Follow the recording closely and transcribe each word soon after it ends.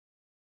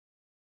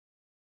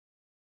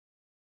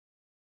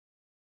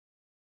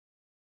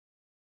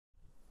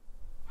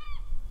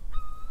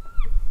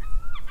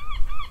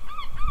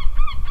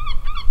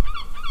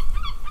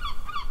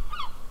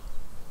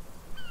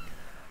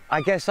I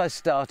guess I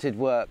started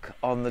work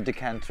on the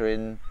Decanter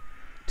in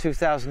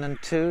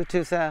 2002,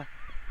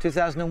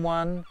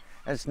 2001.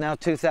 It's now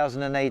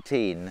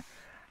 2018.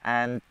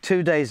 And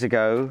 2 days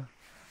ago,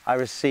 I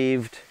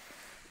received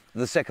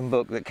the second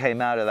book that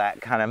came out of that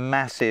kind of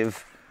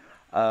massive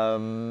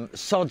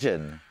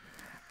sojourn.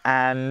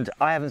 And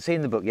I haven't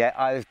seen the book yet.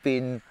 I've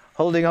been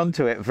holding on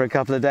to it for a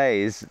couple of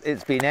days.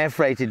 It's been air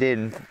freighted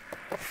in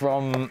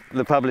from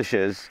the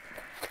publishers,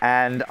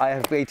 and I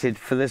have waited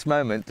for this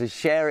moment to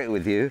share it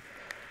with you,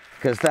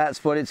 because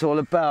that's what it's all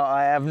about.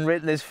 I haven't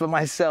written this for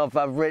myself,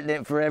 I've written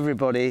it for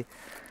everybody.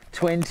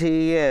 20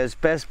 years,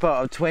 best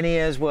part of 20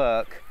 years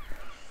work.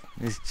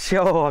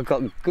 Oh, I've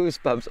got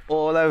goosebumps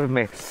all over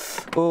me.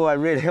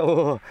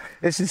 Oh,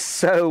 this is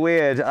so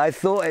weird. I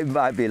thought it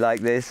might be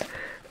like this.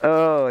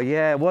 Oh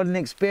yeah, what an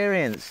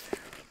experience.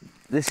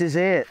 This is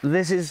it.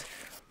 This is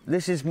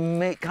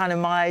kind of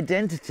my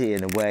identity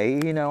in a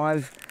way. You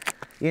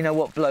know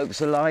what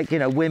blokes are like. You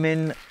know,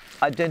 women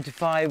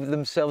identify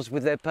themselves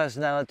with their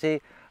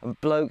personality, and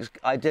blokes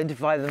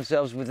identify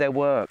themselves with their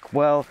work.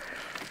 Well,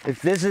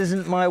 if this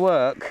isn't my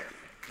work,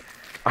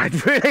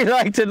 I'd really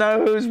like to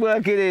know whose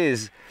work it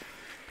is.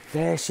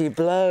 There she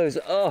blows.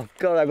 Oh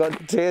God, I've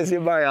got tears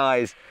in my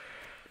eyes.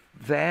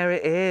 There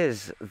it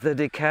is, the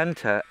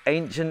Decanter,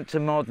 ancient to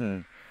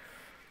modern.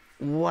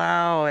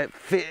 Wow,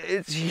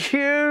 it's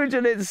huge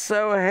and it's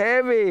so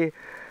heavy.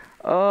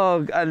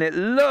 Oh, and it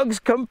looks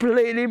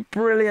completely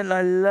brilliant.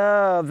 I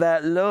love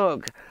that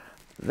look.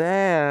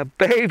 There,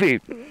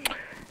 baby.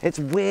 It's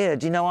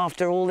weird, you know,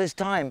 after all this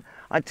time,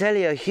 I tell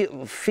you,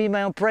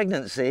 female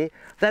pregnancy,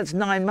 that's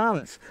 9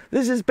 months.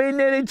 This has been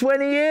nearly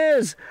 20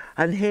 years,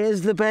 and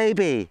here's the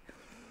baby.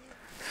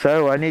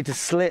 So I need to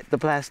slit the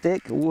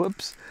plastic,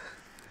 whoops,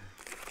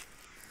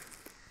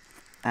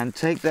 and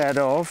take that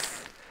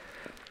off.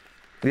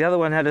 The other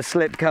one had a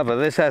slip cover,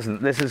 this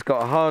hasn't. This has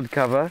got a hard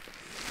cover.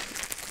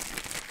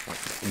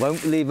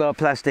 Won't leave our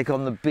plastic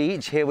on the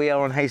beach. Here we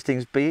are on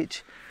Hastings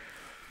Beach.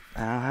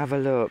 Now have a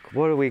look,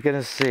 what are we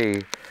gonna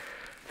see?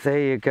 There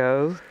you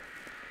go.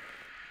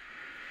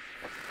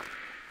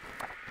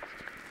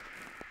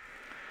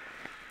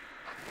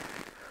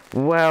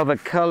 Wow, the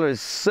colour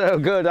is so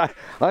good.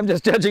 I'm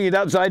just judging it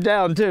upside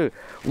down too.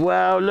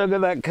 Wow, look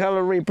at that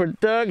colour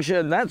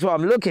reproduction. That's what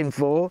I'm looking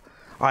for.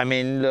 I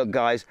mean, look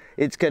guys,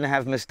 it's going to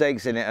have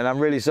mistakes in it and I'm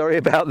really sorry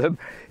about them.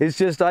 It's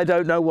just I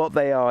don't know what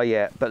they are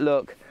yet. But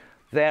look,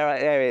 there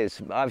it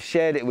is. I've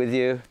shared it with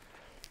you.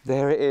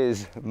 There it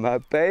is, my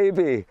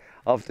baby,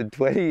 after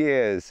 20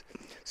 years.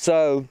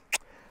 So,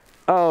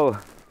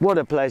 oh, what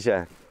a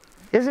pleasure.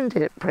 Isn't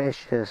it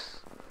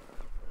precious?